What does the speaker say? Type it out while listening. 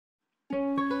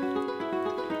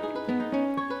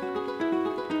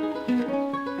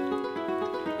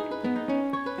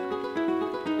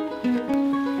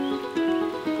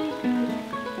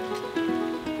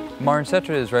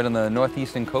Marincetra is right on the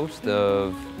northeastern coast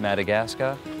of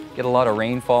Madagascar. Get a lot of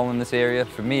rainfall in this area.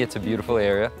 For me, it's a beautiful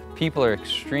area. People are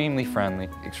extremely friendly,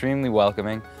 extremely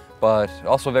welcoming, but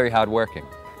also very hardworking.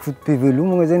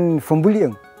 Fotom-pivelomagna zany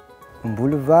fambolena.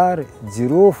 Mamboly vary,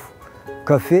 jirofo,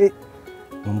 café,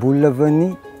 mamboly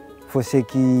lavany, fa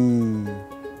saiky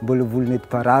mbola voly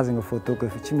nentim-paharazana fa ataoko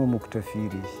fa tsy mamokotra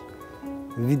firy izy.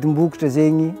 Vidim-bokotra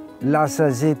zegny lasa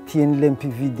zay tian'ilay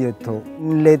mpividy atao.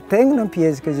 Nilay tegna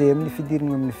nampiezaka zay amin'ny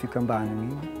fidirana amin'ny fikambanana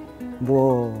igny mbo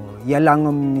ialagna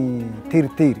amin'ny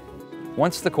teritery.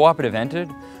 Once the cooperative entered,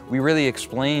 we really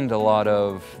explained a lot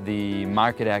of the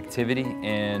market activity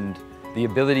and the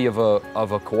ability of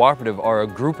a cooperative or a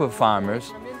group of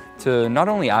farmers to not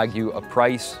only argue a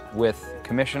price with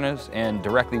commissioners and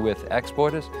directly with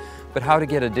exporters, but how to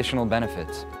get additional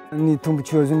benefits. Ny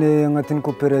tombotsoa azonay agnatin'ny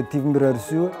coopérative mirary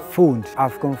soa, fondry,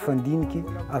 afaka mifandiniky,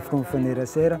 afaka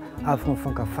mifanerasera, afaka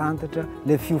mifankafantatra,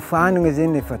 le fiofanana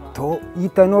zany efa tao.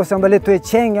 Hitanao samba le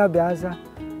toe-tsaigny aby aza,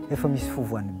 efa misy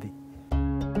fivoany be.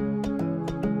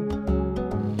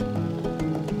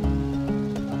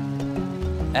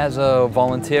 As a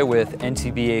volunteer with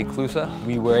NCBA Clusa,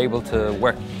 we were able to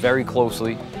work very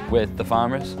closely with the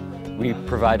farmers. We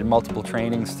provided multiple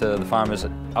trainings to the farmers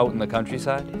out in the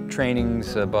countryside.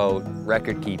 Trainings about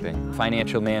record keeping,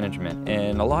 financial management,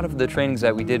 and a lot of the trainings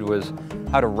that we did was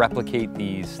how to replicate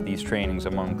these trainings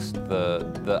amongst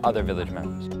the other village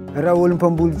members. Raha olo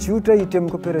mpamboly tsotra hiditra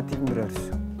amin'ny coopérative mirary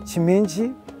soa. Tsy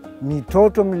maintsy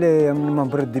mitrotro amin'ny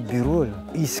membre de bureau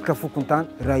isaka fokontany.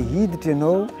 Raha hiditra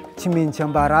ianao, tsy maintsy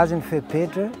ambara azy ny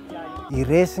fepetra,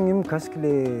 iresiny mikasiky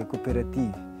le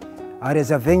coopérative. Ary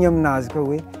azavaigny aminazy koa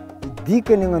hoe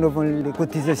dikany agnanaovana le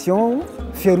cotisation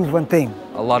fiarovan-tegna.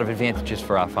 A lot of advantages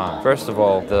for our farm. First of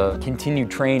all, the continued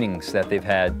trainings that they've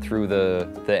had through the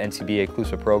NCBA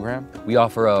Clusa program. We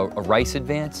offer a rice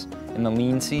advance in the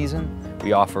lean season.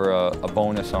 We offer a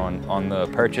bonus on the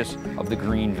purchase of the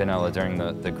green vanilla during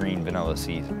the green vanilla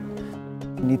season.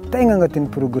 Ny tegna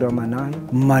agnatin'ny programme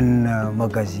anahy manana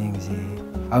magasin zay.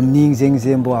 Amin'igny zegny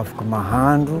zay mbo afaka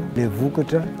mahandro le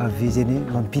vokatra avy zany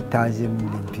mampita azy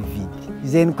amin'ny mpividy.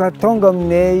 Zegny ka tonga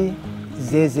aminay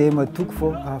zay matoky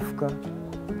fô afaka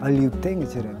alio-tegna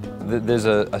tsirairay. There's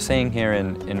a saying here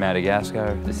in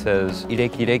Madagascar. It says,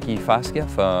 "Ireki faskia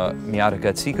fa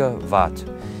miaragatsika vat."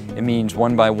 It means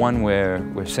one by one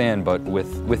we're sand, but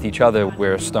with each other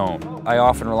we're a stone. I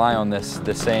often rely on this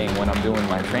saying when I'm doing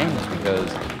my trainings because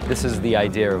this is the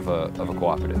idea of a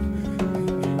cooperative.